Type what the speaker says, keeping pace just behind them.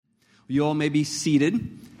You all may be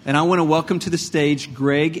seated. And I want to welcome to the stage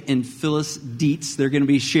Greg and Phyllis Dietz. They're going to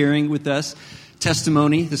be sharing with us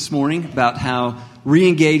testimony this morning about how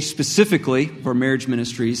Reengage specifically for marriage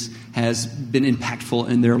ministries has been impactful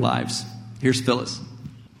in their lives. Here's Phyllis.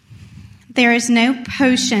 There is no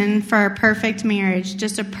potion for a perfect marriage,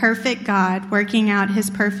 just a perfect God working out his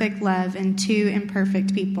perfect love in two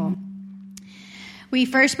imperfect people. We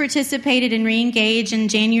first participated in Reengage in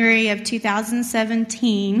January of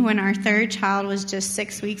 2017 when our third child was just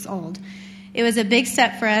 6 weeks old. It was a big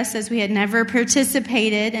step for us as we had never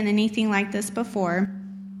participated in anything like this before.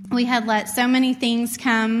 We had let so many things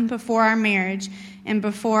come before our marriage and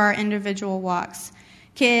before our individual walks.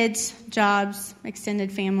 Kids, jobs,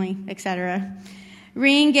 extended family, etc.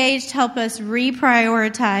 Reengaged helped us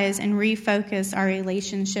reprioritize and refocus our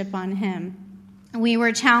relationship on him. We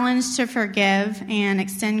were challenged to forgive and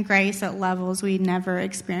extend grace at levels we'd never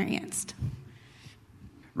experienced.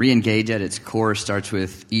 Reengage at its core starts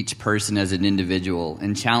with each person as an individual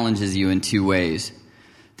and challenges you in two ways.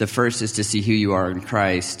 The first is to see who you are in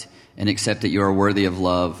Christ and accept that you are worthy of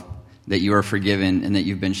love, that you are forgiven, and that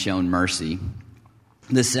you've been shown mercy.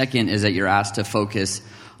 The second is that you're asked to focus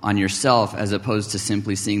on yourself as opposed to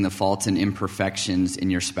simply seeing the faults and imperfections in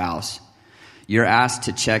your spouse. You're asked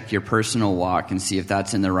to check your personal walk and see if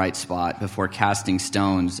that's in the right spot before casting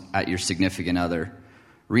stones at your significant other.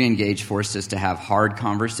 Reengage forced us to have hard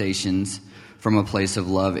conversations from a place of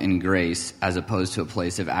love and grace as opposed to a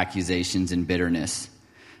place of accusations and bitterness.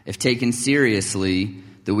 If taken seriously,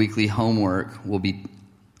 the weekly homework will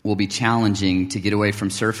be challenging to get away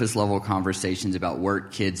from surface-level conversations about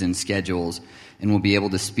work, kids, and schedules, and will be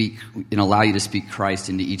able to speak and allow you to speak Christ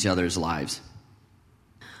into each other's lives.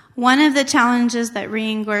 One of the challenges that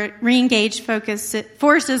Reengage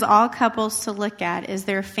forces all couples to look at is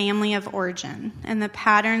their family of origin and the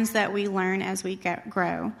patterns that we learn as we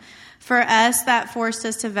grow. For us, that forced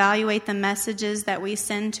us to evaluate the messages that we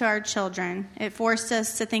send to our children. It forced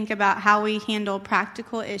us to think about how we handle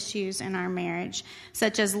practical issues in our marriage,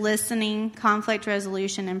 such as listening, conflict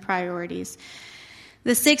resolution, and priorities.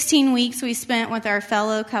 The 16 weeks we spent with our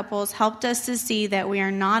fellow couples helped us to see that we are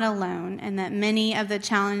not alone and that many of the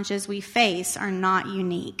challenges we face are not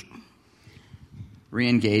unique.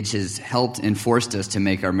 Reengage has helped and forced us to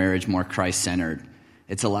make our marriage more Christ-centered.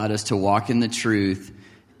 It's allowed us to walk in the truth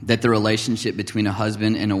that the relationship between a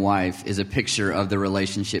husband and a wife is a picture of the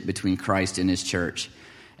relationship between Christ and his church.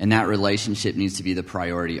 And that relationship needs to be the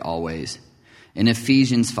priority always. In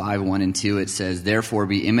Ephesians 5:1-2, it says, "Therefore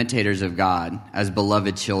be imitators of God as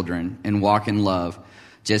beloved children and walk in love,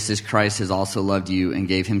 just as Christ has also loved you and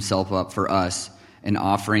gave himself up for us, an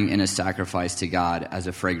offering and a sacrifice to God as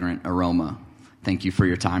a fragrant aroma." Thank you for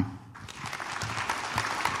your time.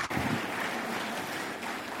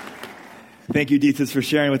 Thank you, Dietz, for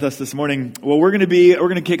sharing with us this morning. Well, we're going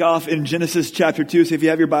to kick off in Genesis chapter 2. So if you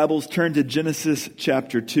have your Bibles, turn to Genesis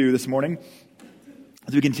chapter 2 this morning.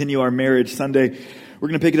 As we continue our Marriage Sunday, we're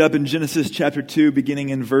going to pick it up in Genesis chapter 2, beginning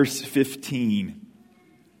in verse 15.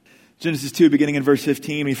 Genesis 2, beginning in verse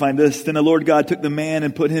 15, we find this: "Then the Lord God took the man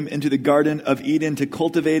and put him into the Garden of Eden to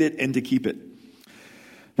cultivate it and to keep it.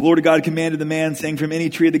 The Lord God commanded the man, saying, 'From any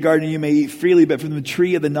tree of the garden you may eat freely, but from the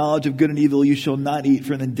tree of the knowledge of good and evil you shall not eat,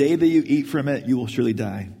 for in the day that you eat from it you will surely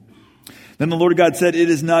die.' Then the Lord God said, 'It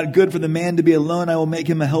is not good for the man to be alone. I will make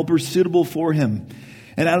him a helper suitable for him.'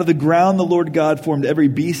 And out of the ground the Lord God formed every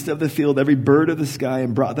beast of the field, every bird of the sky,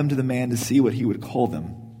 and brought them to the man to see what he would call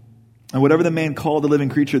them. And whatever the man called the living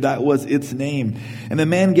creature, that was its name. And the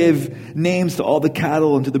man gave names to all the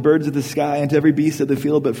cattle and to the birds of the sky and to every beast of the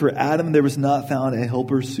field. But for Adam there was not found a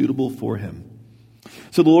helper suitable for him.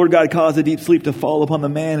 So the Lord God caused a deep sleep to fall upon the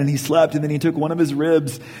man, and he slept. And then he took one of his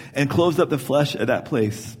ribs and closed up the flesh at that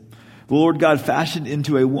place. The Lord God fashioned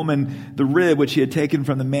into a woman the rib which he had taken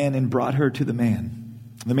from the man and brought her to the man.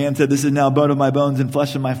 The man said, 'This is now bone of my bones and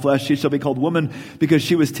flesh of my flesh. She shall be called woman because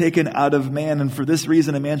she was taken out of man. And for this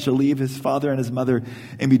reason a man shall leave his father and his mother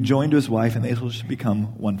and be joined to his wife, and they shall become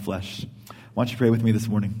one flesh.'" Why don't you pray with me this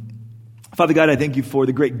morning? Father God, I thank you for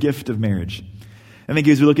the great gift of marriage. I think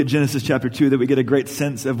as we look at Genesis chapter 2 that we get a great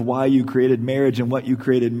sense of why you created marriage and what you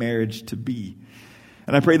created marriage to be.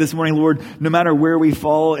 And I pray this morning, Lord, no matter where we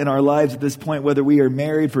fall in our lives at this point, whether we are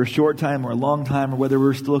married for a short time or a long time, or whether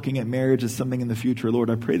we're still looking at marriage as something in the future, Lord,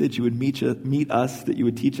 I pray that you would meet us, that you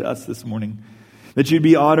would teach us this morning, that you'd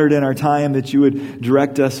be honored in our time, that you would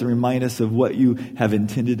direct us and remind us of what you have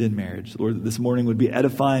intended in marriage. Lord, that this morning would be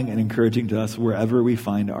edifying and encouraging to us wherever we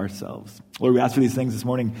find ourselves. Lord, we ask for these things this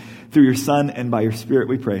morning through your Son and by your Spirit,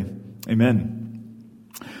 we pray. Amen.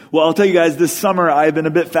 Well, I'll tell you guys, this summer I've been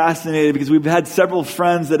a bit fascinated because we've had several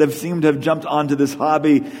friends that have seemed to have jumped onto this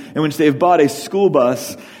hobby in which they've bought a school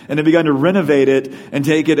bus and have begun to renovate it and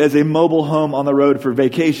take it as a mobile home on the road for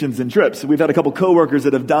vacations and trips. We've had a couple coworkers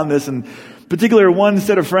that have done this, and particular one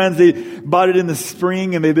set of friends, they bought it in the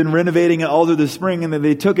spring and they've been renovating it all through the spring, and then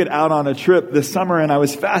they took it out on a trip this summer, and I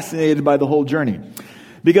was fascinated by the whole journey.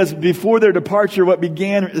 Because before their departure, what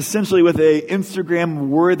began essentially with a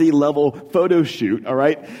Instagram-worthy level photo shoot, all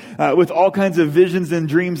right, with all kinds of visions and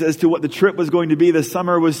dreams as to what the trip was going to be this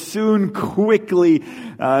summer, was soon quickly,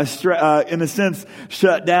 in a sense,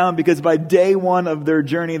 shut down, because by day one of their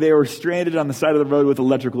journey, they were stranded on the side of the road with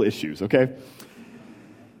electrical issues, okay?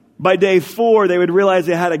 By day 4, they would realize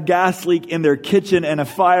they had a gas leak in their kitchen and a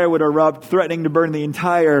fire would erupt, threatening to burn the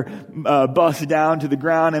entire bus down to the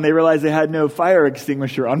ground, and they realized they had no fire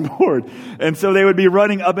extinguisher on board. And so they would be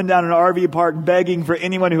running up and down an RV park begging for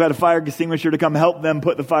anyone who had a fire extinguisher to come help them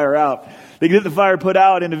put the fire out. They could get the fire put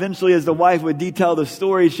out, and eventually, as the wife would detail the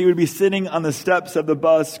story, she would be sitting on the steps of the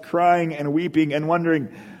bus crying and weeping and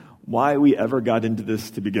wondering why we ever got into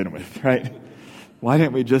this to begin with, right? Why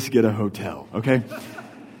didn't we just get a hotel, okay?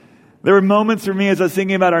 There were moments for me as I was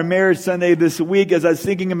thinking about our marriage Sunday this week, as I was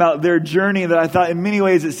thinking about their journey, that I thought in many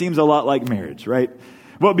ways it seems a lot like marriage, right?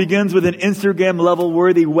 What begins with an Instagram level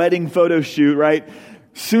worthy wedding photo shoot, right,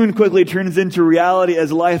 soon quickly turns into reality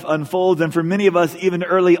as life unfolds. And for many of us, even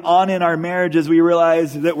early on in our marriages, we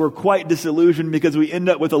realize that we're quite disillusioned because we end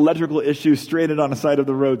up with electrical issues stranded on the side of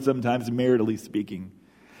the road, sometimes maritally speaking.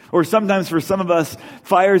 Or sometimes for some of us,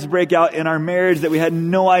 fires break out in our marriage that we had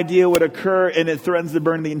no idea would occur, and it threatens to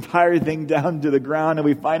burn the entire thing down to the ground, and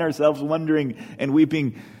we find ourselves wondering and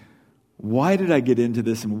weeping, why did I get into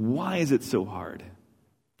this, and why is it so hard?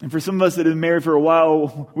 And for some of us that have been married for a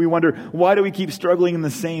while, we wonder, why do we keep struggling in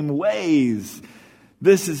the same ways?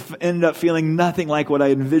 This has ended up feeling nothing like what I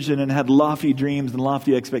envisioned and had lofty dreams and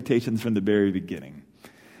lofty expectations from the very beginning.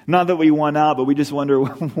 Not that we won out, but we just wonder,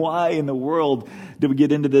 why in the world did we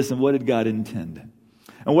get into this, and what did God intend?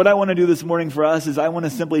 And what I want to do this morning for us is I want to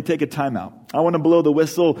simply take a time out. I want to blow the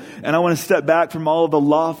whistle, and I want to step back from all of the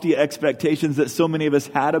lofty expectations that so many of us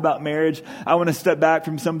had about marriage. I want to step back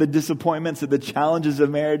from some of the disappointments and the challenges of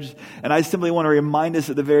marriage. And I simply want to remind us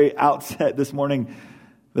at the very outset this morning,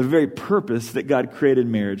 the very purpose that God created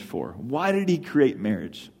marriage for. Why did He create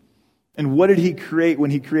marriage? And what did He create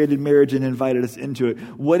when He created marriage and invited us into it?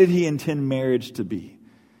 What did He intend marriage to be?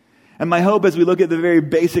 And my hope as we look at the very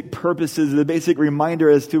basic purposes, the basic reminder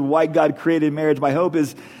as to why God created marriage, my hope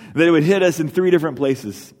is that it would hit us in 3 different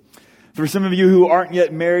places. For some of you who aren't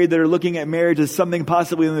yet married, that are looking at marriage as something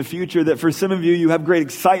possibly in the future, that for some of you, you have great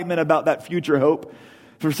excitement about that future hope.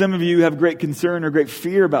 For some of you, you have great concern or great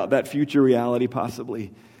fear about that future reality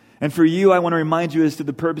possibly. And for you, I want to remind you as to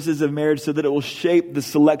the purposes of marriage so that it will shape the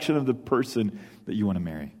selection of the person that you want to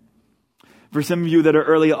marry. For some of you that are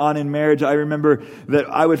early on in marriage, I remember that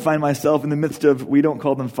I would find myself in the midst of, we don't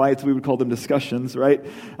call them fights, we would call them discussions, right?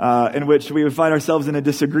 In which we would find ourselves in a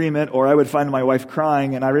disagreement, or I would find my wife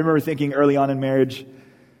crying. And I remember thinking early on in marriage,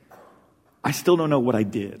 I still don't know what I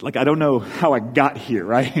did. Like, I don't know how I got here,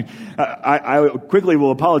 right? I quickly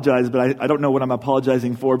will apologize, but I don't know what I'm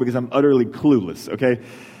apologizing for because I'm utterly clueless, okay?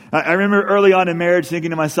 I remember early on in marriage thinking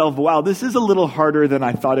to myself, wow, this is a little harder than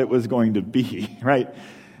I thought it was going to be, right?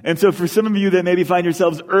 And so for some of you that maybe find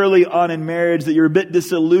yourselves early on in marriage, that you're a bit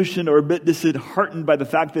disillusioned or a bit disheartened by the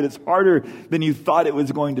fact that it's harder than you thought it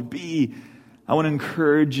was going to be, I want to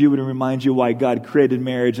encourage you and remind you why God created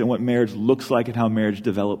marriage and what marriage looks like and how marriage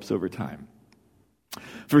develops over time.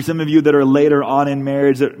 For some of you that are later on in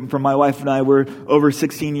marriage, for my wife and I, we're over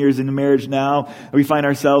 16 years into marriage now. We find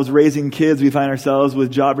ourselves raising kids. We find ourselves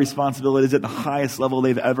with job responsibilities at the highest level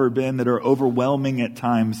they've ever been that are overwhelming at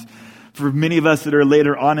times. For many of us that are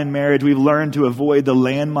later on in marriage, we've learned to avoid the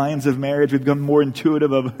landmines of marriage. We've become more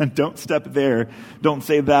intuitive of, don't step there. Don't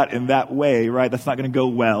say that in that way, right? That's not going to go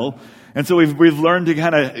well. And so we've learned to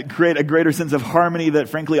kind of create a greater sense of harmony that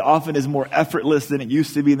frankly often is more effortless than it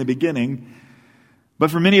used to be in the beginning. But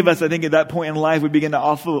for many of us, I think at that point in life, we begin to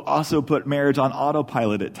also put marriage on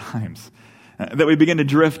autopilot at times. That we begin to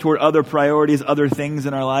drift toward other priorities, other things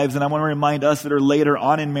in our lives. And I want to remind us that are later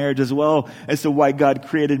on in marriage as well as to why God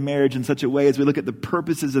created marriage in such a way as we look at the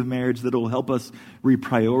purposes of marriage that will help us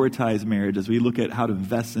reprioritize marriage as we look at how to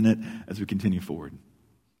invest in it as we continue forward.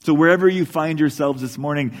 So wherever you find yourselves this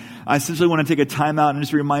morning, I essentially want to take a time out and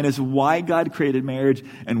just remind us why God created marriage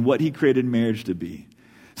and what He created marriage to be.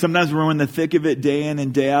 Sometimes when we're in the thick of it day in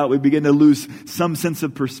and day out, we begin to lose some sense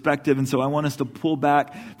of perspective. And so I want us to pull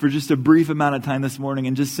back for just a brief amount of time this morning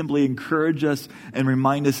and just simply encourage us and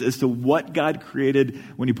remind us as to what God created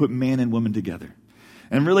when He put man and woman together.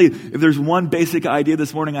 And really, if there's one basic idea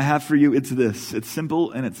this morning I have for you, it's this. It's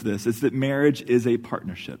simple, and it's this. It's that marriage is a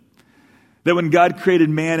partnership. That when God created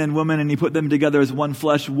man and woman and he put them together as one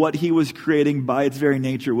flesh, what he was creating by its very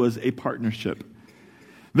nature was a partnership.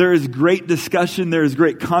 There is great discussion, there is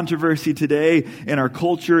great controversy today in our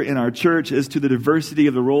culture, in our church, as to the diversity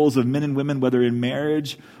of the roles of men and women, whether in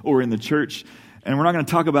marriage or in the church. And we're not going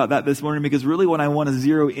to talk about that this morning, because really what I want to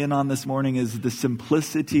zero in on this morning is the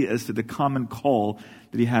simplicity as to the common call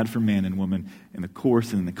that he had for man and woman in the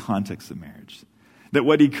course and in the context of marriage. That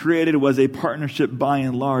what he created was a partnership by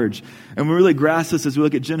and large. And we really grasp this as we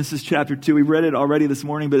look at Genesis chapter 2. We read it already this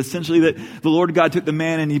morning, but essentially that the Lord God took the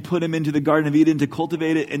man and he put him into the Garden of Eden to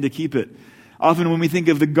cultivate it and to keep it. Often when we think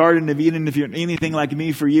of the Garden of Eden, if you're anything like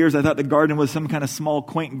me, for years I thought the garden was some kind of small,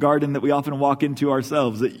 quaint garden that we often walk into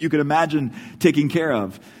ourselves, that you could imagine taking care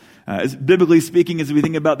of. As biblically speaking, as we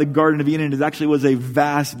think about the Garden of Eden, it actually was a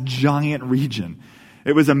vast, giant region.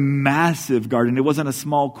 It was a massive garden. It wasn't a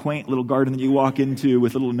small, quaint little garden that you walk into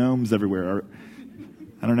with little gnomes everywhere.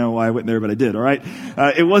 I don't know why I went there, but I did, all right?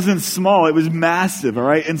 It wasn't small. It was massive, all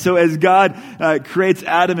right? And so as God creates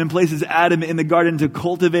Adam and places Adam in the garden to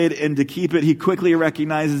cultivate and to keep it, he quickly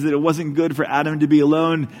recognizes that it wasn't good for Adam to be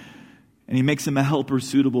alone, and he makes him a helper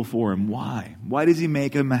suitable for him. Why? Why does he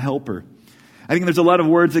make him a helper? I think there's a lot of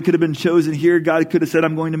words that could have been chosen here. God could have said,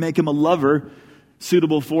 I'm going to make him a lover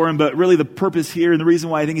suitable for him. But really the purpose here, and the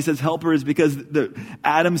reason why I think he says helper, is because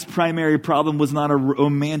Adam's primary problem was not a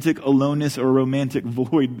romantic aloneness or a romantic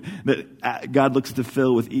void that God looks to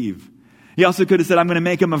fill with Eve. He also could have said, I'm going to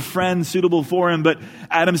make him a friend suitable for him. But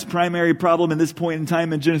Adam's primary problem in this point in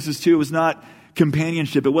time in Genesis 2 was not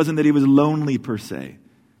companionship. It wasn't that he was lonely per se.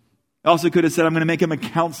 He also could have said, I'm going to make him a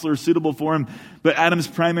counselor suitable for him. But Adam's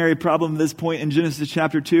primary problem at this point in Genesis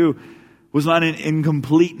chapter 2 was not an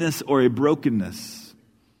incompleteness or a brokenness.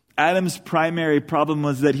 Adam's primary problem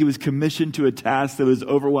was that he was commissioned to a task that was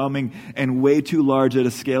overwhelming and way too large at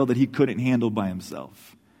a scale that he couldn't handle by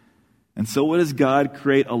himself. And so what does God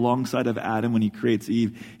create alongside of Adam when he creates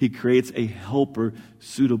Eve? He creates a helper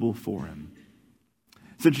suitable for him.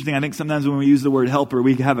 It's interesting. I think sometimes when we use the word helper,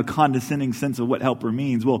 we have a condescending sense of what helper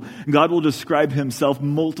means. Well, God will describe himself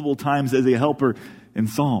multiple times as a helper in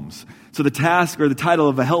Psalms. So the task or the title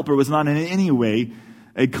of a helper was not in any way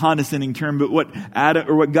a condescending term, but what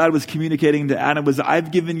God was communicating to Adam was,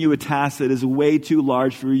 I've given you a task that is way too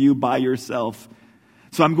large for you by yourself.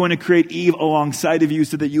 So I'm going to create Eve alongside of you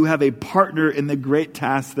so that you have a partner in the great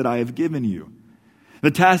task that I have given you.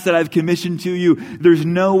 The task that I've commissioned to you, there's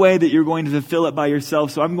no way that you're going to fulfill it by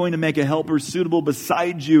yourself. So I'm going to make a helper suitable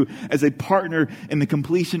beside you as a partner in the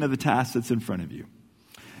completion of the task that's in front of you.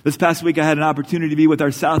 This past week, I had an opportunity to be with our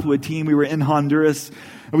Southwood team. We were in Honduras,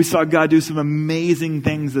 and we saw God do some amazing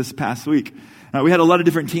things this past week. We had a lot of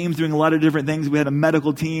different teams doing a lot of different things. We had a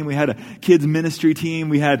medical team. We had a kids ministry team.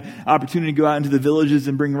 We had opportunity to go out into the villages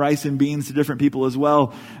and bring rice and beans to different people as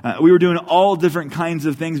well. We were doing all different kinds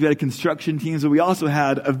of things. We had a construction team, so we also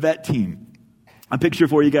had a vet team. A picture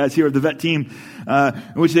for you guys here of the vet team,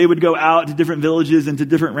 in which they would go out to different villages and to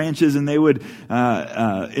different ranches, and they would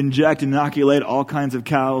inject and inoculate all kinds of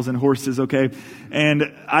cows and horses, okay?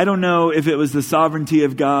 And I don't know if it was the sovereignty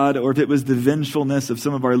of God or if it was the vengefulness of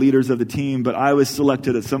some of our leaders of the team, but I was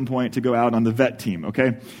selected at some point to go out on the vet team,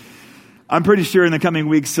 okay? I'm pretty sure in the coming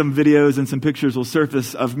weeks some videos and some pictures will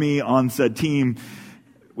surface of me on said team,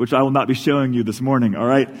 which I will not be showing you this morning, all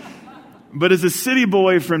right? But as a city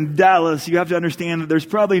boy from Dallas, you have to understand that there's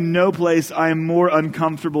probably no place I am more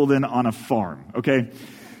uncomfortable than on a farm, okay?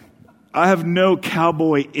 I have no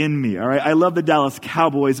cowboy in me, all right? I love the Dallas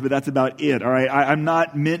Cowboys, but that's about it, all right? I'm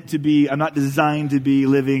not designed to be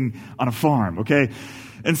living on a farm, okay?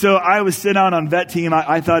 And so I was sent out on vet team.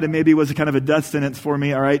 I thought it maybe was a kind of a death sentence for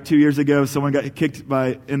me, all right? 2 years ago, someone got kicked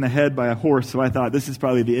in the head by a horse, so I thought this is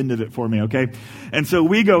probably the end of it for me, okay? And so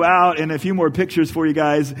we go out, and a few more pictures for you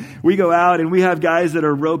guys. We go out, and we have guys that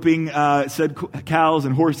are roping said cows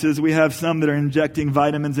and horses. We have some that are injecting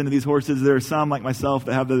vitamins into these horses. There are some, like myself,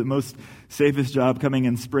 that have the most safest job coming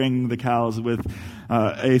and spraying the cows with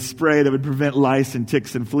a spray that would prevent lice and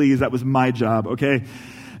ticks and fleas. That was my job, okay?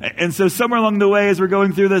 And so somewhere along the way, as we're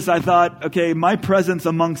going through this, I thought, okay, my presence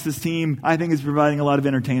amongst this team, I think, is providing a lot of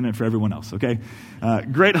entertainment for everyone else, okay?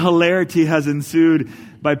 Great hilarity has ensued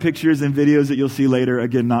by pictures and videos that you'll see later.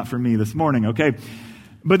 Again, not for me this morning, okay?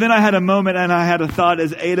 But then I had a moment and I had a thought,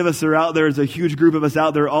 as 8 of us are out there, as a huge group of us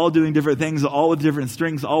out there, all doing different things, all with different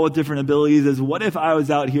strengths, all with different abilities, is what if I was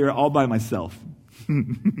out here all by myself?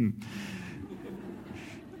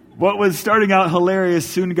 What was starting out hilarious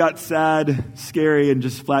soon got sad, scary, and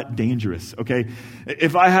just flat dangerous, okay?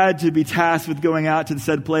 If I had to be tasked with going out to the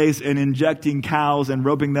said place and injecting cows and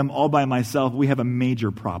roping them all by myself, we have a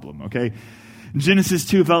major problem, okay? Genesis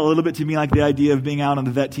 2 felt a little bit to me like the idea of being out on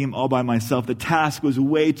the vet team all by myself. The task was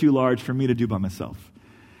way too large for me to do by myself.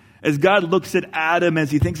 As God looks at Adam,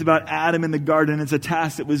 as he thinks about Adam in the garden, it's a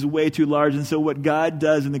task that was way too large. And so what God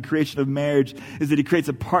does in the creation of marriage is that he creates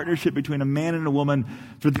a partnership between a man and a woman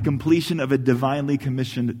for the completion of a divinely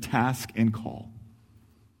commissioned task and call.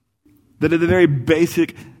 That at the very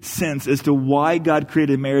basic sense as to why God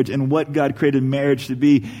created marriage and what God created marriage to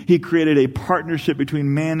be, he created a partnership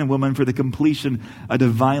between man and woman for the completion of a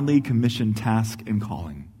divinely commissioned task and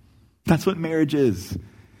calling. That's what marriage is.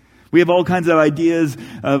 We have all kinds of ideas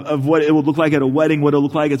of what it will look like at a wedding, what it will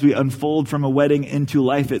look like as we unfold from a wedding into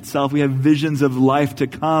life itself. We have visions of life to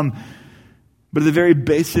come. But the very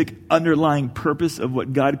basic underlying purpose of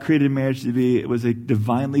what God created marriage to be, it was a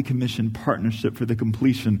divinely commissioned partnership for the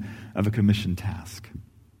completion of a commissioned task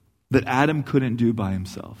that Adam couldn't do by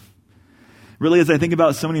himself. Really, as I think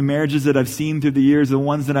about so many marriages that I've seen through the years, the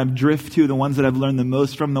ones that I've drifted to, the ones that I've learned the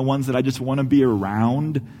most from, the ones that I just want to be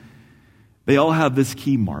around, they all have this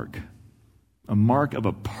key mark, a mark of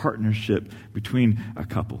a partnership between a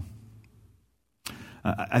couple.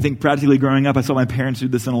 I think practically growing up, I saw my parents do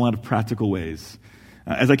this in a lot of practical ways.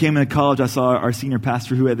 As I came into college, I saw our senior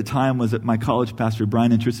pastor, who at the time was my college pastor,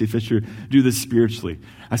 Brian and Tristy Fisher, do this spiritually.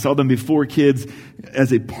 I saw them before kids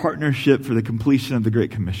as a partnership for the completion of the Great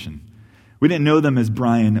Commission. We didn't know them as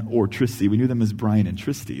Brian or Tristy. We knew them as Brian and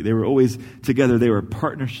Tristy. They were always together. They were a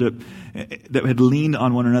partnership that had leaned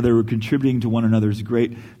on one another, were contributing to one another's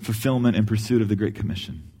great fulfillment and pursuit of the Great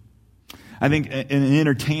Commission. I think in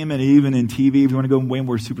entertainment, even in TV, if you want to go way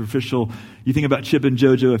more superficial, you think about Chip and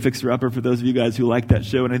JoJo, a fixer-upper, for those of you guys who like that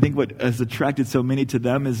show. And I think what has attracted so many to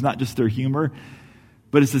them is not just their humor,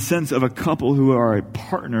 but it's the sense of a couple who are a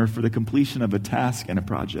partner for the completion of a task and a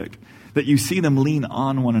project, that you see them lean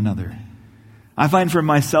on one another. I find for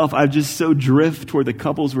myself, I just so drift toward the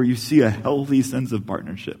couples where you see a healthy sense of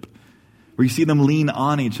partnership, where you see them lean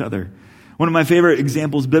on each other. One of my favorite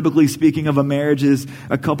examples, biblically speaking, of a marriage is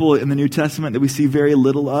a couple in the New Testament that we see very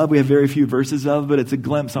little of. We have very few verses of, but it's a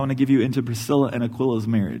glimpse I want to give you into Priscilla and Aquila's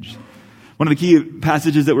marriage. One of the key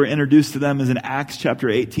passages that we're introduced to them is in Acts chapter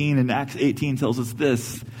 18, and Acts 18 tells us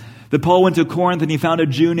this, that Paul went to Corinth and he found a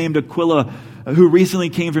Jew named Aquila who recently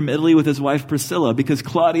came from Italy with his wife Priscilla because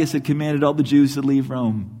Claudius had commanded all the Jews to leave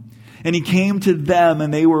Rome. And he came to them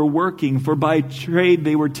and they were working, for by trade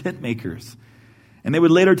they were tent makers. And they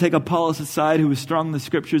would later take Apollos aside, who was strong in the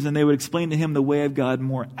scriptures, and they would explain to him the way of God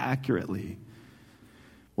more accurately.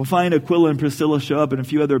 We'll find Aquila and Priscilla show up in a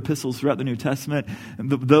few other epistles throughout the New Testament.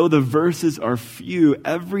 Though the verses are few,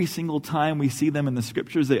 every single time we see them in the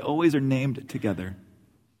scriptures, they always are named together.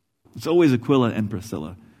 It's always Aquila and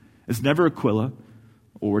Priscilla. It's never Aquila,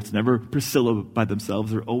 or it's never Priscilla by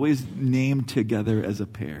themselves. They're always named together as a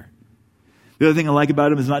pair. The other thing I like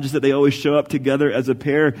about them is not just that they always show up together as a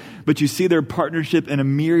pair, but you see their partnership in a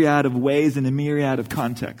myriad of ways, in a myriad of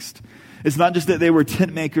context. It's not just that they were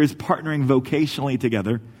tent makers partnering vocationally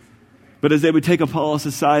together, but as they would take Apollos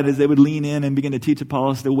aside, as they would lean in and begin to teach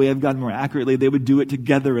Apollos the way of God more accurately, they would do it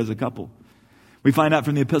together as a couple. We find out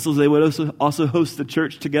from the epistles they would also host the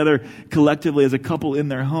church together collectively as a couple in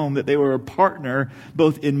their home, that they were a partner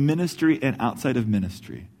both in ministry and outside of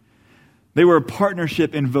ministry. They were a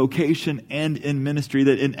partnership in vocation and in ministry,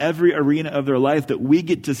 that in every arena of their life that we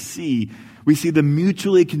get to see, we see them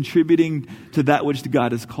mutually contributing to that which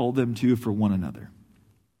God has called them to for one another.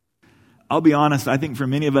 I'll be honest, I think for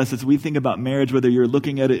many of us, as we think about marriage, whether you're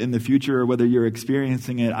looking at it in the future or whether you're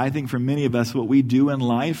experiencing it, I think for many of us, what we do in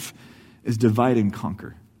life is divide and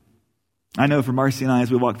conquer. I know for Marcy and I,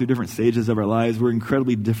 as we walk through different stages of our lives, we're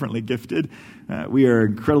incredibly differently gifted. We are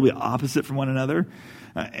incredibly opposite from one another.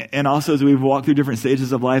 And also as we've walked through different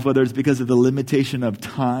stages of life, whether it's because of the limitation of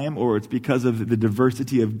time or it's because of the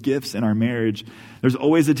diversity of gifts in our marriage, there's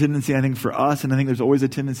always a tendency, I think, for us, and I think there's always a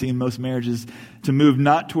tendency in most marriages to move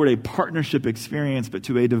not toward a partnership experience, but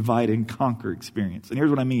to a divide and conquer experience. And here's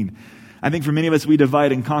what I mean. I think for many of us, we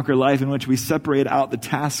divide and conquer life, in which we separate out the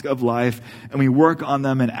task of life and we work on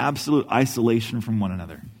them in absolute isolation from one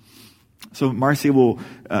another. So Marcy will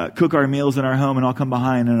cook our meals in our home, and I'll come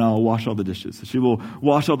behind and I'll wash all the dishes. She will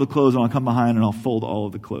wash all the clothes, and I'll come behind and I'll fold all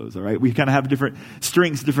of the clothes. All right, we kind of have different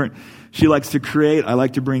strengths. She likes to create. I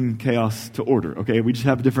like to bring chaos to order. Okay, we just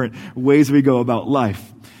have different ways we go about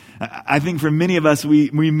life. I think for many of us,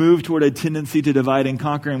 we move toward a tendency to divide and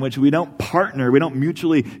conquer in which we don't partner, we don't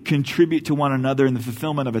mutually contribute to one another in the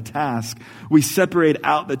fulfillment of a task. We separate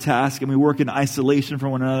out the task and we work in isolation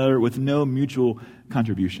from one another with no mutual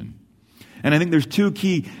contribution. And I think there's two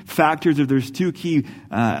key factors, or there's two key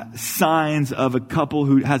signs of a couple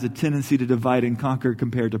who has a tendency to divide and conquer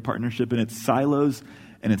compared to partnership, and it's silos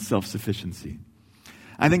and it's self-sufficiency.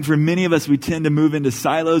 I think for many of us, we tend to move into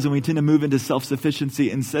silos and we tend to move into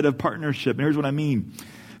self-sufficiency instead of partnership. And here's what I mean.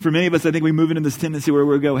 For many of us, I think we move into this tendency where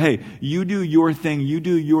we go, hey, you do your thing, you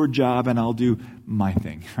do your job, and I'll do my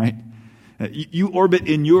thing, right? You orbit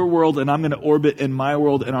in your world, and I'm going to orbit in my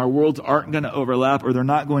world, and our worlds aren't going to overlap, or they're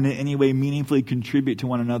not going to in any way meaningfully contribute to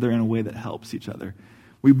one another in a way that helps each other.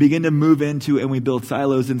 We begin to move into and we build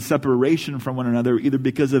silos in separation from one another, either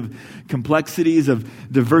because of complexities of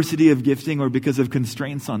diversity of gifting or because of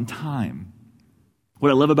constraints on time.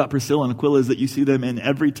 What I love about Priscilla and Aquila is that you see them in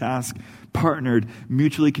every task partnered,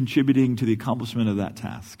 mutually contributing to the accomplishment of that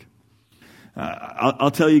task.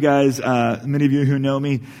 I'll tell you guys, many of you who know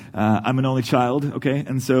me, I'm an only child, okay?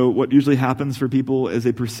 And so what usually happens for people as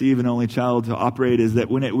they perceive an only child to operate is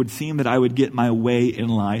that when it would seem that I would get my way in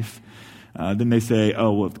life, then they say,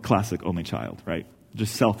 oh, well, classic only child, right?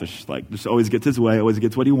 Just selfish, like just always gets his way, always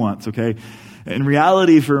gets what he wants, okay? In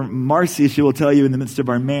reality, for Marcy, she will tell you in the midst of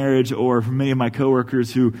our marriage, or for many of my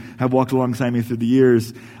coworkers who have walked alongside me through the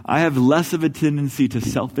years, I have less of a tendency to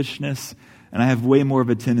selfishness, and I have way more of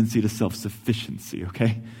a tendency to self-sufficiency,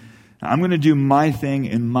 okay? I'm going to do my thing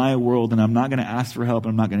in my world, and I'm not going to ask for help,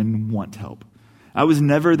 and I'm not going to want help. I was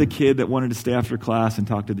never the kid that wanted to stay after class and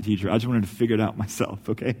talk to the teacher. I just wanted to figure it out myself,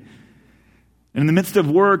 okay? And in the midst of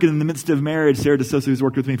work and in the midst of marriage, Sarah DeSosa, who's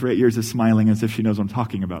worked with me for 8 years, is smiling as if she knows what I'm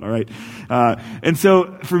talking about, all right? And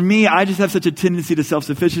so for me, I just have such a tendency to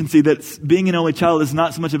self-sufficiency that being an only child is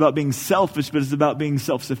not so much about being selfish, but it's about being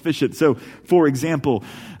self-sufficient. So, for example,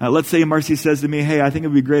 let's say Marcy says to me, hey, I think it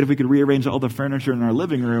would be great if we could rearrange all the furniture in our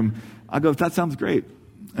living room. I'll go, that sounds great.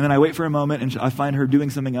 And then I wait for a moment and I find her doing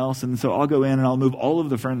something else. And so I'll go in and I'll move all of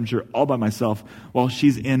the furniture all by myself while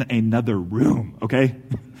she's in another room, okay?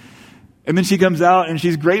 And then she comes out and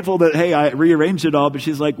she's grateful that, hey, I rearranged it all, but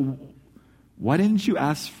she's like, why didn't you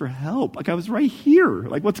ask for help? Like, I was right here.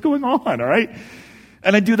 Like, what's going on, all right?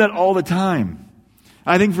 And I do that all the time.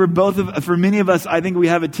 I think for many of us, I think we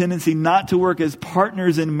have a tendency not to work as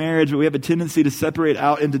partners in marriage, but we have a tendency to separate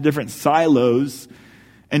out into different silos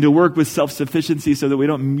and to work with self-sufficiency so that we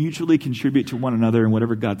don't mutually contribute to one another in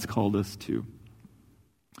whatever God's called us to.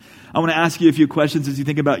 I want to ask you a few questions as you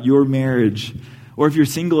think about your marriage. Or if you're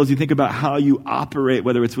single, as you think about how you operate,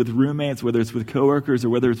 whether it's with roommates, whether it's with coworkers, or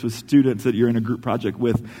whether it's with students that you're in a group project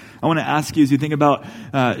with. I want to ask you, as you think about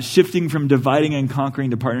shifting from dividing and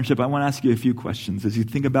conquering to partnership, I want to ask you a few questions as you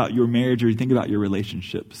think about your marriage or you think about your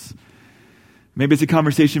relationships. Maybe it's a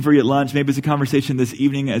conversation for you at lunch. Maybe it's a conversation this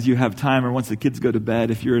evening as you have time or once the kids go to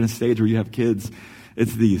bed. If you're in a stage where you have kids,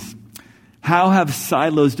 it's these. How have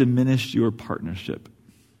silos diminished your partnership?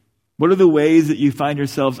 What are the ways that you find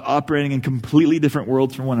yourselves operating in completely different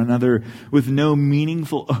worlds from one another with no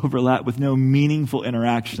meaningful overlap, with no meaningful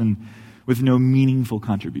interaction, with no meaningful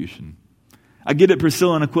contribution? I get it,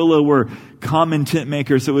 Priscilla and Aquila were common tent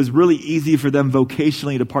makers, so it was really easy for them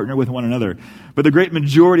vocationally to partner with one another. But the great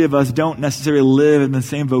majority of us don't necessarily live in the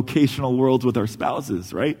same vocational worlds with our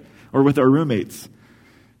spouses, right? Or with our roommates.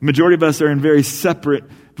 The majority of us are in very separate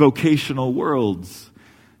vocational worlds.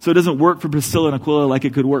 So it doesn't work for Priscilla and Aquila like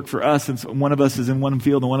it could work for us, since one of us is in one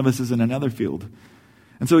field and one of us is in another field.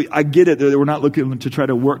 And so I get it that we're not looking to try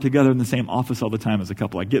to work together in the same office all the time as a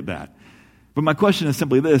couple. I get that. But my question is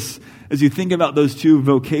simply this. As you think about those two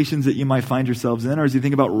vocations that you might find yourselves in, or as you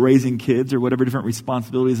think about raising kids or whatever different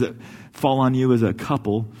responsibilities that fall on you as a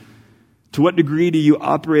couple, to what degree do you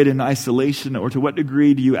operate in isolation, or to what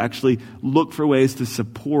degree do you actually look for ways to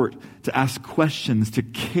support, to ask questions, to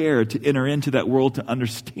care, to enter into that world, to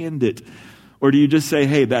understand it? Or do you just say,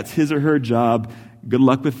 hey, that's his or her job. Good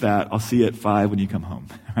luck with that. I'll see you at 5 when you come home,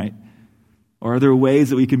 right? Or are there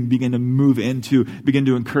ways that we can begin to move into, begin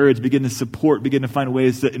to encourage, begin to support, begin to find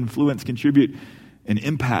ways to influence, contribute, and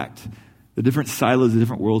impact the different silos, the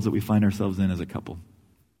different worlds that we find ourselves in as a couple?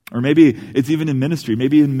 Or maybe it's even in ministry.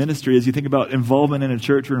 Maybe in ministry, as you think about involvement in a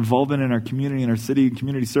church or involvement in our community, in our city,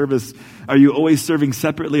 community service, are you always serving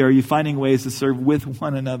separately? Or are you finding ways to serve with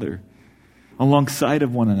one another, alongside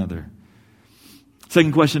of one another?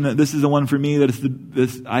 Second question, this is the one for me that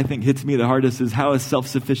this I think hits me the hardest, is how has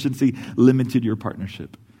self-sufficiency limited your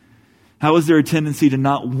partnership? How is there a tendency to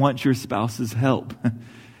not want your spouse's help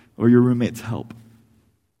or your roommate's help?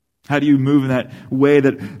 How do you move in that way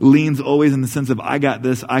that leans always in the sense of, I got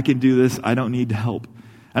this, I can do this, I don't need help?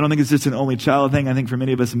 I don't think it's just an only child thing. I think for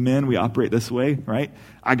many of us men, we operate this way, right?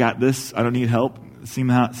 I got this. I don't need help. It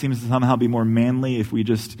seems to somehow be more manly if we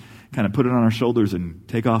just kind of put it on our shoulders and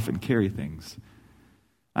take off and carry things.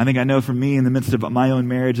 I think I know for me, in the midst of my own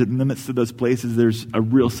marriage, in the midst of those places, there's a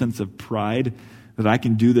real sense of pride that I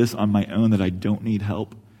can do this on my own, that I don't need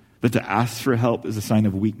help, that to ask for help is a sign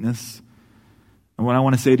of weakness. And what I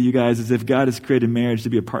want to say to you guys is if God has created marriage to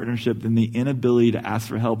be a partnership, then the inability to ask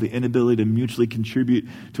for help, the inability to mutually contribute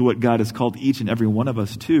to what God has called each and every one of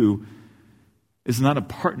us to, is not a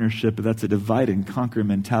partnership, but that's a divide and conquer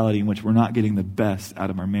mentality in which we're not getting the best out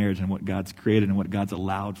of our marriage and what God's created and what God's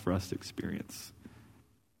allowed for us to experience.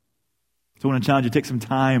 So I want to challenge you to take some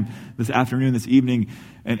time this afternoon, this evening,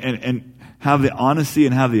 and have the honesty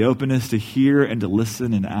and have the openness to hear and to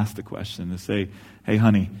listen and ask the question, to say, hey,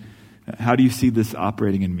 honey, how do you see this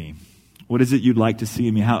operating in me? What is it you'd like to see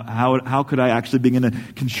in me? How could I actually begin to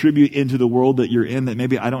contribute into the world that you're in that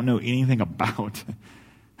maybe I don't know anything about?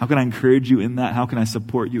 How can I encourage you in that? How can I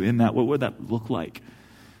support you in that? What would that look like?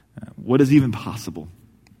 What is even possible?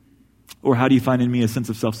 Or how do you find in me a sense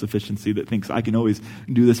of self-sufficiency that thinks I can always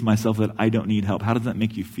do this myself, that I don't need help? How does that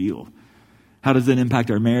make you feel? How does that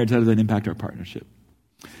impact our marriage? How does that impact our partnership?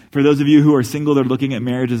 For those of you who are single, they're looking at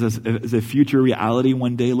marriage as a future reality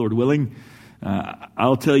one day, Lord willing.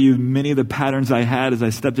 I'll tell you, many of the patterns I had as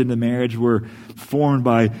I stepped into marriage were formed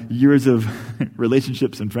by years of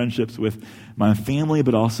relationships and friendships with my family,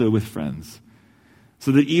 but also with friends.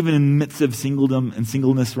 So that even in the midst of singledom and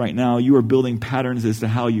singleness right now, you are building patterns as to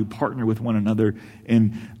how you partner with one another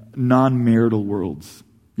in non-marital worlds.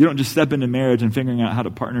 You don't just step into marriage and figuring out how to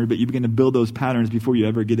partner, but you begin to build those patterns before you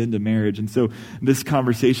ever get into marriage. And so this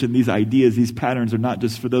conversation, these ideas, these patterns are not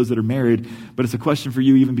just for those that are married, but it's a question for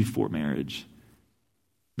you even before marriage.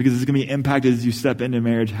 Because it's going to be impacted as you step into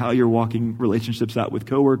marriage, how you're walking relationships out with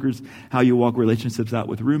coworkers, how you walk relationships out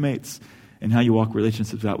with roommates, and how you walk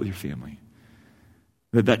relationships out with your family.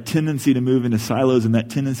 That tendency to move into silos and that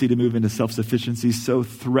tendency to move into self-sufficiency so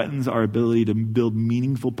threatens our ability to build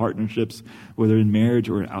meaningful partnerships, whether in marriage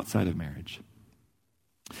or outside of marriage.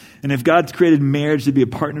 And if God's created marriage to be a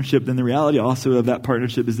partnership, then the reality also of that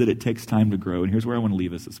partnership is that it takes time to grow. And here's where I want to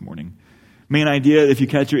leave us this morning. Main idea, if you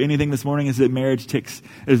catch anything this morning, is that marriage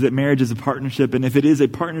is a partnership. And if it is a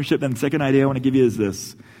partnership, then the second idea I want to give you is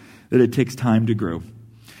this, that it takes time to grow.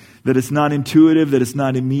 That it's not intuitive, that it's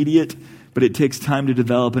not immediate, but it takes time to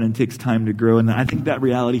develop and it takes time to grow. And I think that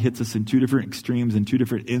reality hits us in two different extremes and two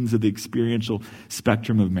different ends of the experiential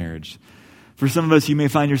spectrum of marriage. For some of us, you may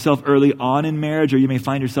find yourself early on in marriage, or you may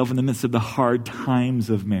find yourself in the midst of the hard times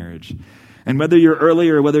of marriage. And whether you're early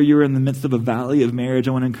or whether you're in the midst of a valley of marriage,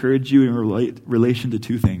 I want to encourage you in relation to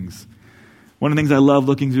two things. One of the things I love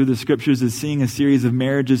looking through the scriptures is seeing a series of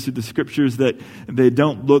marriages through the scriptures that they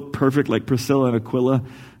don't look perfect like Priscilla and Aquila,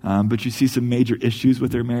 but you see some major issues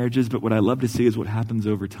with their marriages. But what I love to see is what happens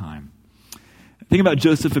over time. Think about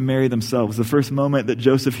Joseph and Mary themselves. The first moment that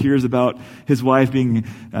Joseph hears about his wife being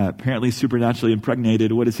apparently supernaturally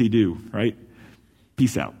impregnated, what does he do, right?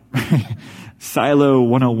 Peace out. Silo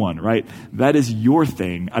 101, right? That is your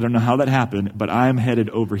thing. I don't know how that happened, but I'm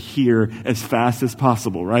headed over here as fast as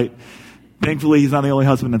possible, right? Thankfully, he's not the only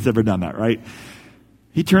husband that's ever done that, right?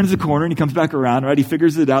 He turns the corner and he comes back around, right? He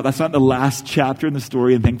figures it out. That's not the last chapter in the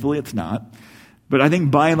story, and thankfully it's not. But I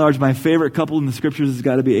think by and large, my favorite couple in the scriptures has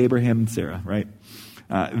got to be Abraham and Sarah, right?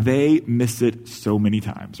 They miss it so many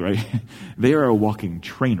times, right? They are a walking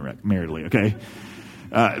train wreck maritally, okay?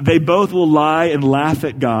 They both will lie and laugh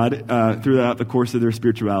at God throughout the course of their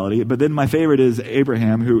spirituality. But then my favorite is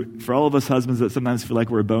Abraham, who, for all of us husbands that sometimes feel like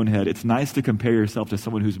we're a bonehead, it's nice to compare yourself to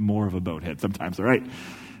someone who's more of a bonehead sometimes, all right?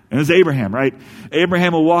 And it's Abraham, right?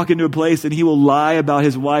 Abraham will walk into a place and he will lie about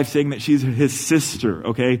his wife saying that she's his sister,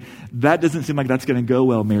 okay? That doesn't seem like that's going to go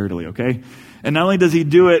well maritally, okay? And not only does he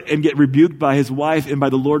do it and get rebuked by his wife and by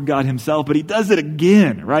the Lord God himself, but he does it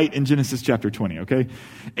again, right, in Genesis chapter 20, okay?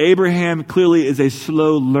 Abraham clearly is a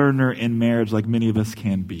slow learner in marriage like many of us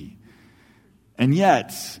can be. And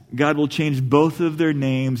yet, God will change both of their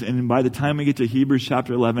names, and by the time we get to Hebrews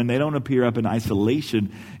chapter 11, they don't appear up in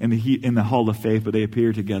isolation in the hall of faith, but they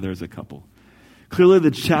appear together as a couple. Clearly, the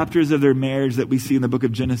chapters of their marriage that we see in the book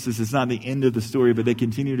of Genesis is not the end of the story, but they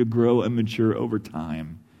continue to grow and mature over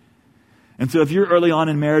time. And so if you're early on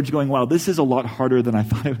in marriage going, wow, this is a lot harder than I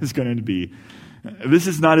thought it was going to be. This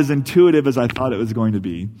is not as intuitive as I thought it was going to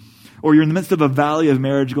be. Or you're in the midst of a valley of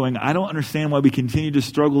marriage going, I don't understand why we continue to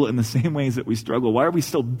struggle in the same ways that we struggle. Why are we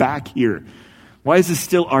still back here? Why is this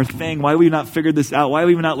still our thing? Why have we not figured this out? Why have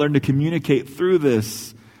we not learned to communicate through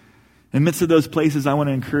this? In the midst of those places, I want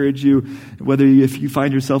to encourage you, if you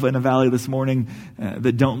find yourself in a valley this morning,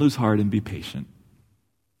 that don't lose heart and be patient.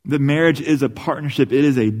 That marriage is a partnership. It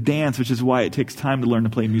is a dance, which is why it takes time to learn to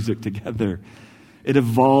play music together. It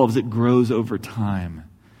evolves. It grows over time.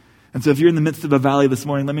 And so if you're in the midst of a valley this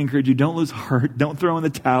morning, let me encourage you, don't lose heart. Don't throw in the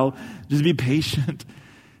towel. Just be patient.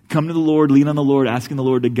 Come to the Lord, lean on the Lord, asking the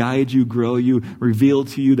Lord to guide you, grow you, reveal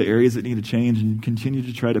to you the areas that need to change, and continue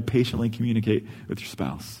to try to patiently communicate with your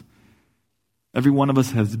spouse. Every one of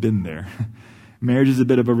us has been there. Marriage is a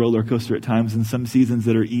bit of a roller coaster at times, in some seasons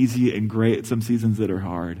that are easy and great, some seasons that are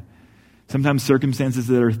hard. Sometimes circumstances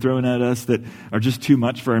that are thrown at us that are just too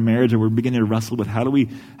much for our marriage, and we're beginning to wrestle with how do we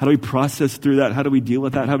process through that? How do we deal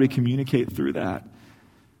with that? How do we communicate through that?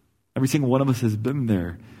 Every single one of us has been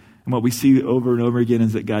there. And what we see over and over again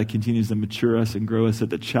is that God continues to mature us and grow us,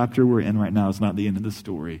 that the chapter we're in right now is not the end of the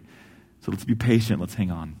story. So let's be patient. Let's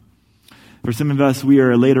hang on. For some of us, we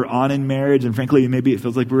are later on in marriage, and frankly, maybe it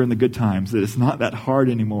feels like we're in the good times, that it's not that hard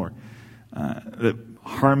anymore. That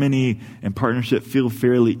harmony and partnership feel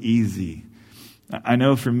fairly easy. I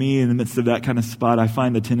know for me, in the midst of that kind of spot, I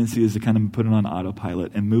find the tendency is to kind of put it on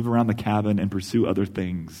autopilot and move around the cabin and pursue other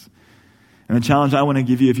things. And the challenge I want to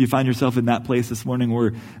give you, if you find yourself in that place this morning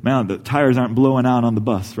where, man, the tires aren't blowing out on the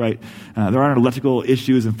bus, right? There aren't electrical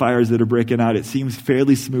issues and fires that are breaking out. It seems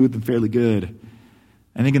fairly smooth and fairly good.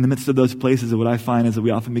 I think in the midst of those places, what I find is that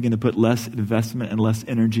we often begin to put less investment and less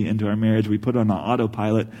energy into our marriage. We put it on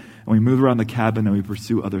autopilot, and we move around the cabin, and we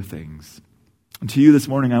pursue other things. And to you this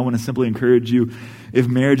morning, I want to simply encourage you, if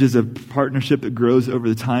marriage is a partnership that grows over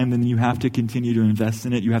the time, then you have to continue to invest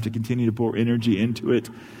in it. You have to continue to pour energy into it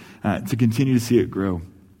to continue to see it grow.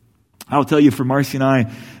 I'll tell you, for Marcy and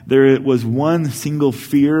I, there was one single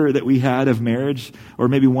fear that we had of marriage, or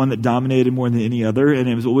maybe one that dominated more than any other, and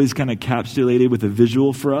it was always kind of encapsulated with a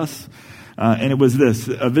visual for us. And it was this,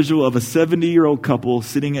 a visual of a 70-year-old couple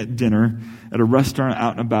sitting at dinner at a restaurant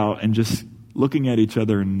out and about and just looking at each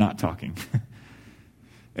other and not talking.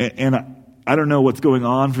 And I don't know what's going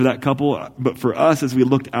on for that couple, but for us, as we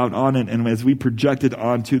looked out on it and as we projected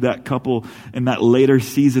onto that couple in that later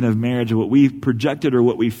season of marriage, what we projected or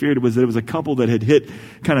what we feared was that it was a couple that had hit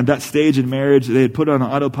kind of that stage in marriage. They had put on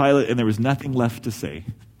autopilot and there was nothing left to say.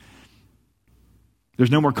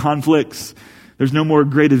 There's no more conflicts. There's no more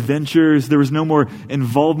great adventures. There was no more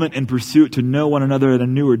involvement and pursuit to know one another at a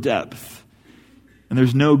newer depth. And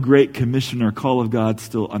there's no great commission or call of God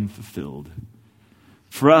still unfulfilled.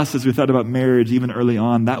 For us, as we thought about marriage, even early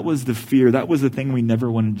on, that was the fear. That was the thing we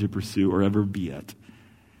never wanted to pursue or ever be at.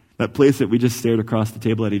 That place that we just stared across the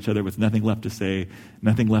table at each other with nothing left to say,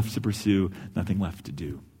 nothing left to pursue, nothing left to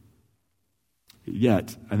do.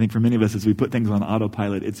 Yet, I think for many of us, as we put things on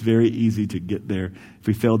autopilot, it's very easy to get there if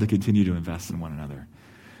we fail to continue to invest in one another.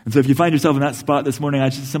 And so if you find yourself in that spot this morning, I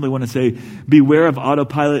just simply want to say, beware of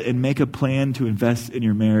autopilot and make a plan to invest in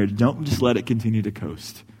your marriage. Don't just let it continue to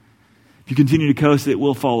coast. If you continue to coast, it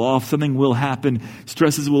will fall off. Something will happen.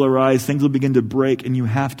 Stresses will arise. Things will begin to break. And you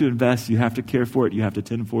have to invest. You have to care for it. You have to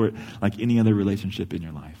tend for it like any other relationship in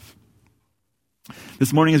your life.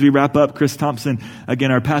 This morning as we wrap up, Chris Thompson,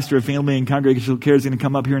 again, our pastor of family and congregational care, is going to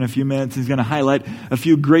come up here in a few minutes. He's going to highlight a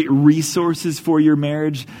few great resources for your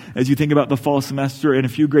marriage as you think about the fall semester, and a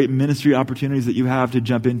few great ministry opportunities that you have to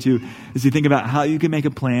jump into as you think about how you can make a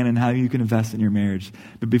plan and how you can invest in your marriage.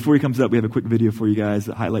 But before he comes up, we have a quick video for you guys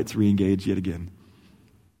that highlights Reengage yet again.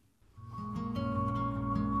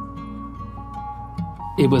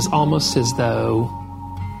 It was almost as though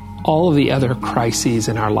all of the other crises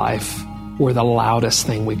in our life were the loudest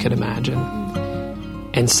thing we could imagine.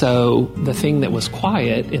 And so the thing that was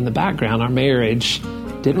quiet in the background, our marriage,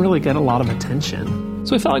 didn't really get a lot of attention.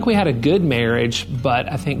 So we felt like we had a good marriage,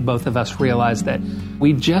 but I think both of us realized that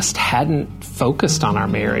we just hadn't focused on our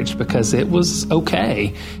marriage because it was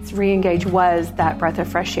okay. Reengage was that breath of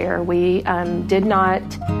fresh air. We did not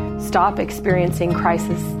stop experiencing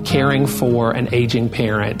crisis. Caring for an aging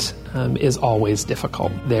parent is always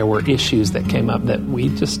difficult. There were issues that came up that we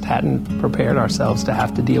just hadn't prepared ourselves to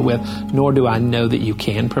have to deal with, nor do I know that you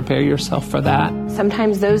can prepare yourself for that.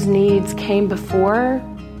 Sometimes those needs came before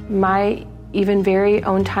my even very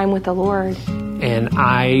own time with the Lord. And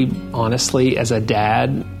I honestly, as a dad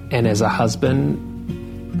and as a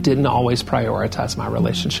husband, didn't always prioritize my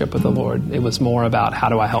relationship with the Lord. It was more about, how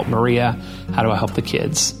do I help Maria? How do I help the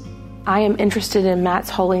kids? I am interested in Matt's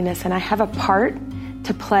holiness, and I have a part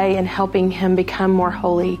to play in helping him become more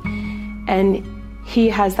holy. And he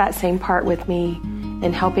has that same part with me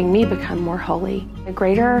in helping me become more holy. The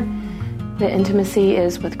greater the intimacy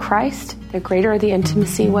is with Christ, the greater the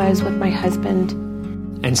intimacy was with my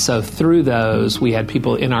husband. And so through those, we had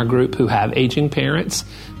people in our group who have aging parents,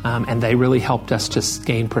 and they really helped us just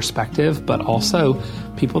gain perspective, but also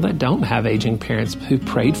people that don't have aging parents who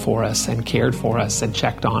prayed for us and cared for us and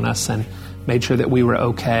checked on us and made sure that we were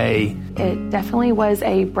okay. It definitely was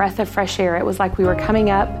a breath of fresh air. It was like we were coming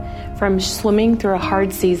up from swimming through a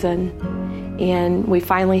hard season, and we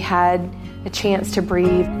finally had a chance to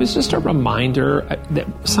breathe. It was just a reminder that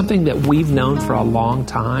something that we've known for a long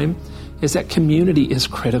time is that community is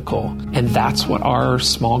critical. And that's what our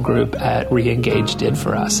small group at Reengage did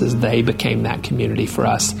for us, is they became that community for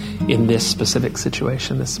us in this specific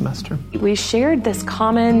situation this semester. We shared this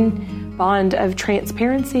common bond of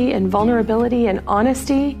transparency and vulnerability and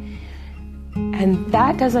honesty, and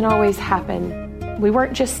that doesn't always happen. We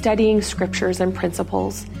weren't just studying scriptures and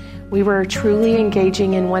principles. We were truly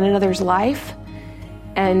engaging in one another's life,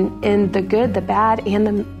 and in the good, the bad,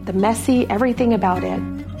 and the messy, everything about it.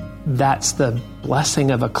 That's the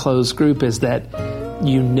blessing of a closed group, is that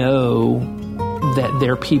you know that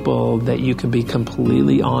they're people that you can be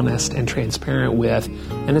completely honest and transparent with,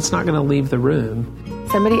 and it's not going to leave the room.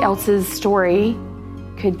 Somebody else's story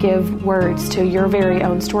could give words to your very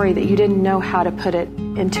own story that you didn't know how to put it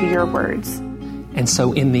into your words. And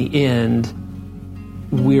so in the end,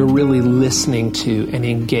 we're really listening to and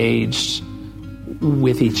engaged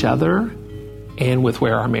with each other and with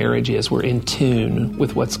where our marriage is. We're in tune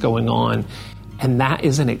with what's going on. And that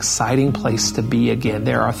is an exciting place to be again.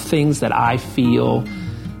 There are things that I feel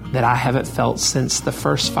that I haven't felt since the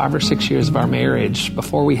first 5 or 6 years of our marriage,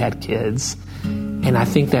 before we had kids. And I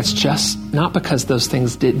think that's just not because those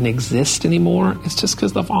things didn't exist anymore. It's just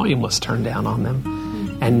because the volume was turned down on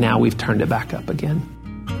them. And now we've turned it back up again.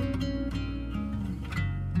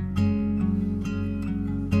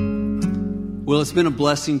 Well, it's been a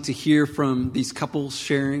blessing to hear from these couples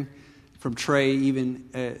sharing, from Trey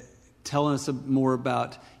even telling us more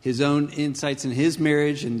about his own insights in his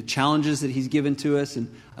marriage and the challenges that he's given to us.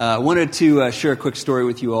 And I wanted to share a quick story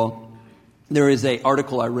with you all. There is an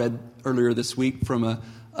article I read earlier this week from an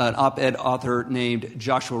op-ed author named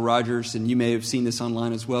Joshua Rogers, and you may have seen this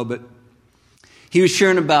online as well, but he was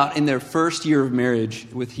sharing about in their first year of marriage,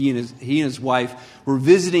 with he and his wife were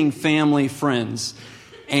visiting family friends.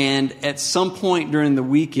 And at some point during the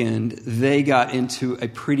weekend, they got into a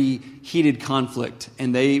pretty heated conflict,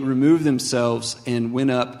 and they removed themselves and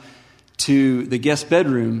went up to the guest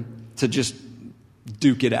bedroom to just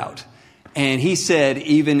duke it out. And he said,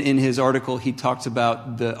 even in his article, he talks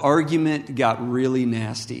about the argument got really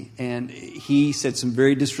nasty. And he said some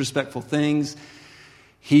very disrespectful things.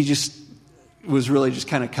 He just was really just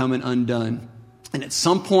kind of coming undone. And at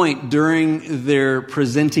some point during their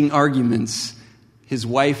presenting arguments, his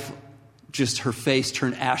wife, just her face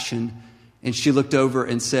turned ashen, and she looked over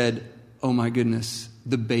and said, "Oh my goodness,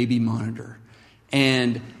 the baby monitor."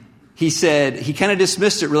 And he said, he kind of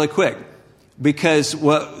dismissed it really quick, because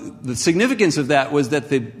what the significance of that was that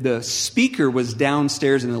the speaker was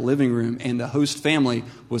downstairs in the living room and the host family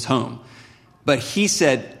was home. But he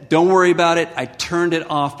said, "Don't worry about it. I turned it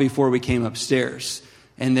off before we came upstairs."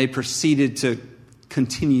 And they proceeded to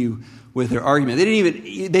continue with their argument. They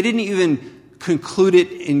didn't even conclude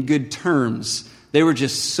it in good terms. They were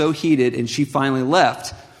just so heated, and she finally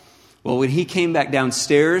left. Well, when he came back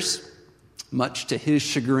downstairs, much to his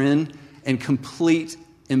chagrin and complete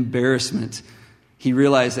embarrassment, he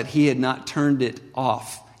realized that he had not turned it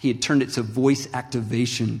off. He had turned it to voice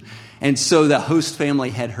activation. And so the host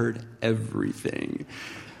family had heard everything.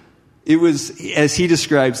 It was, as he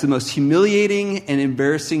describes, the most humiliating and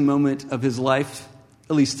embarrassing moment of his life,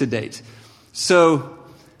 at least to date. So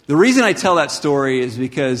the reason I tell that story is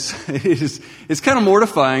because it's kind of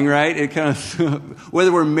mortifying, right? It kind of,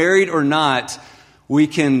 whether we're married or not, we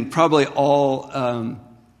can probably all,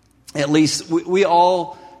 at least we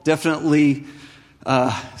all definitely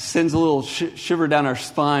sends a little shiver down our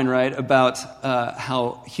spine, right, about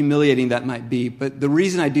how humiliating that might be. But the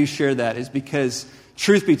reason I do share that is because,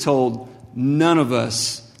 truth be told, none of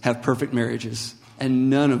us have perfect marriages, and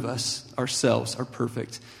none of us ourselves are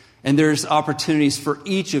perfect. And there's opportunities for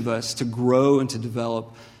each of us to grow and to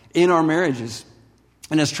develop in our marriages.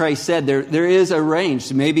 And as Trey said, there is a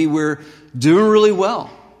range. Maybe we're doing really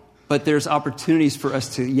well, but there's opportunities for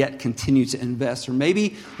us to yet continue to invest. Or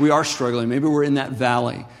maybe we are struggling. Maybe we're in that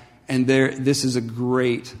valley. And this is a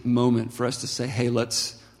great moment for us to say, hey,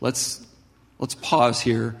 let's pause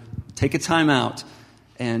here, take a time out,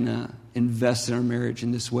 and invest in our marriage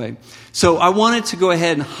in this way. So I wanted to go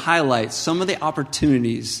ahead and highlight some of the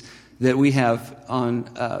opportunities that we have on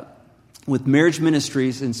with marriage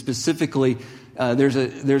ministries, and specifically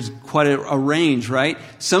there's quite a range, right?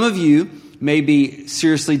 Some of you may be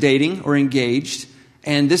seriously dating or engaged,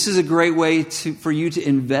 And this is a great way for you to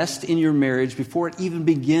invest in your marriage before it even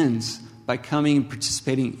begins by coming and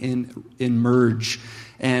participating in Merge.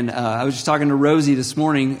 And I was just talking to Rosie this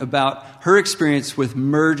morning about her experience with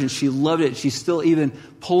Merge, and she loved it. She's still even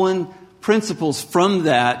pulling principles from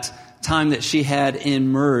that time that she had in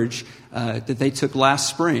Merge that they took last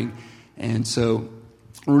spring. And so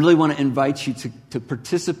I really want to invite you to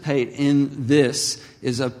participate in this.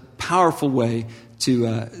 Is a powerful way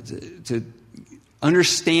to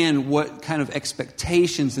understand what kind of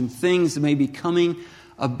expectations and things that may be coming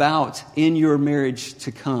about in your marriage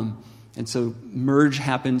to come. And so Merge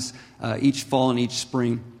happens each fall and each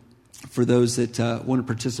spring for those that want to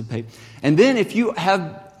participate. And then if you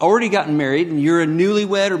have already gotten married and you're a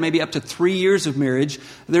newlywed or maybe up to 3 years of marriage,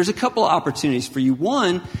 there's a couple of opportunities for you.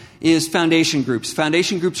 One is foundation groups.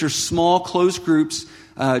 Foundation groups are small, closed groups,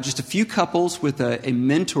 just a few couples with a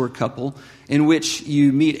mentor couple in which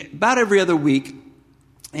you meet about every other week,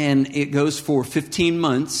 and it goes for 15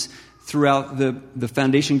 months throughout the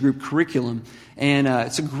foundation group curriculum. And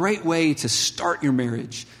it's a great way to start your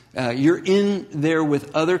marriage. You're in there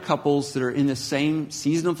with other couples that are in the same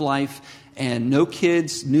season of life and no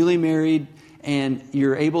kids, newly married, and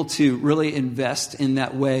you're able to really invest in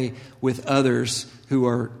that way with others who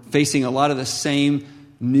are facing a lot of the same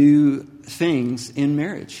new things in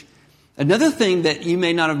marriage. Another thing that you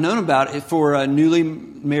may not have known about for newly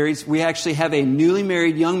marrieds, we actually have a newly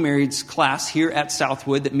married, young marrieds class here at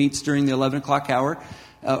Southwood that meets during the 11 o'clock hour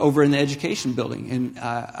over in the education building. And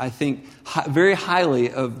I think very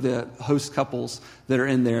highly of the host couples that are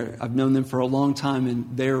in there. I've known them for a long time,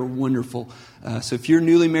 and they're wonderful. So if you're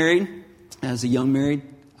newly married, as a young married,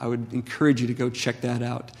 I would encourage you to go check that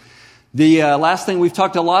out. The last thing we've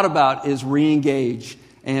talked a lot about is re-engage.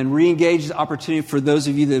 And re-engage is an opportunity for those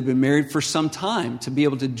of you that have been married for some time to be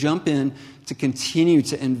able to jump in, to continue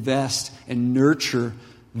to invest and nurture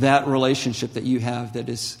that relationship that you have that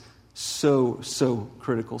is so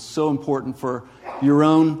critical, so important for your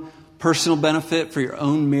own personal benefit, for your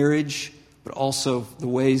own marriage, but also the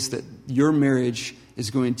ways that your marriage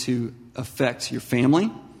is going to affect your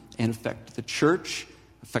family and affect the church,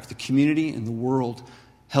 affect the community and the world.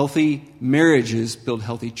 Healthy marriages build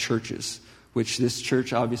healthy churches, which this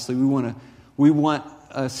church, obviously, we want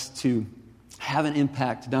us to have an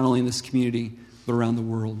impact not only in this community, but around the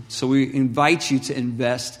world. So we invite you to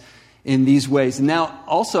invest in these ways. And now,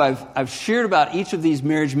 also, I've shared about each of these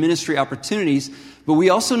marriage ministry opportunities, but we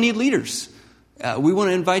also need leaders. We want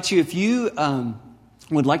to invite you, if you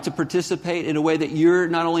would like to participate in a way that you're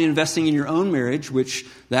not only investing in your own marriage, which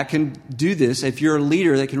that can do this, if you're a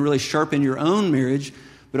leader that can really sharpen your own marriage,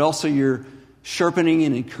 but also you're sharpening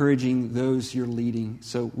and encouraging those you're leading.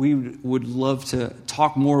 So we would love to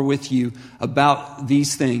talk more with you about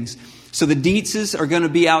these things. So the Dietzes are going to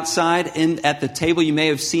be outside and at the table. You may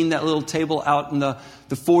have seen that little table out in the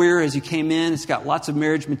foyer as you came in. It's got lots of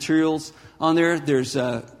marriage materials on there. There's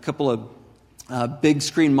a couple of big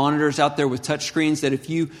screen monitors out there with touch screens that if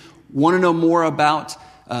you want to know more about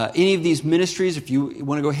any of these ministries, if you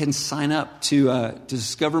want to go ahead and sign up to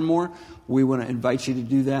discover more, we want to invite you to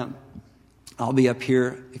do that. I'll be up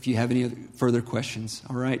here if you have any further questions.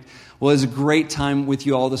 All right. Well, it's a great time with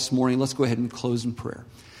you all this morning. Let's go ahead and close in prayer.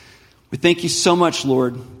 We thank you so much,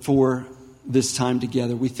 Lord, for this time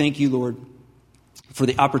together. We thank you, Lord, for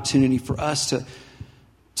the opportunity for us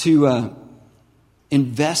to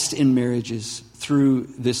invest in marriages through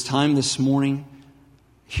this time this morning,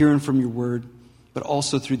 hearing from your word, but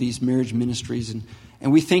also through these marriage ministries.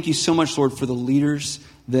 And we thank you so much, Lord, for the leaders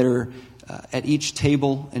that are at each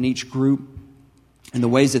table and each group and the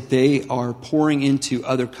ways that they are pouring into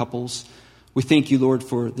other couples. We thank you, Lord,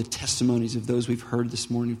 for the testimonies of those we've heard this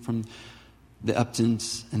morning from the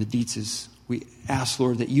Uptons and the Dietzes. We ask,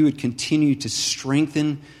 Lord, that you would continue to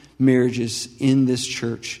strengthen marriages in this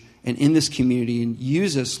church and in this community and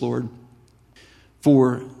use us, Lord,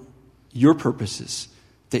 for your purposes,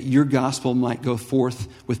 that your gospel might go forth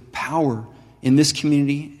with power in this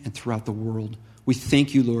community and throughout the world. We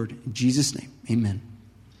thank you, Lord. In Jesus' name, amen.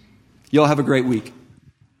 Y'all have a great week.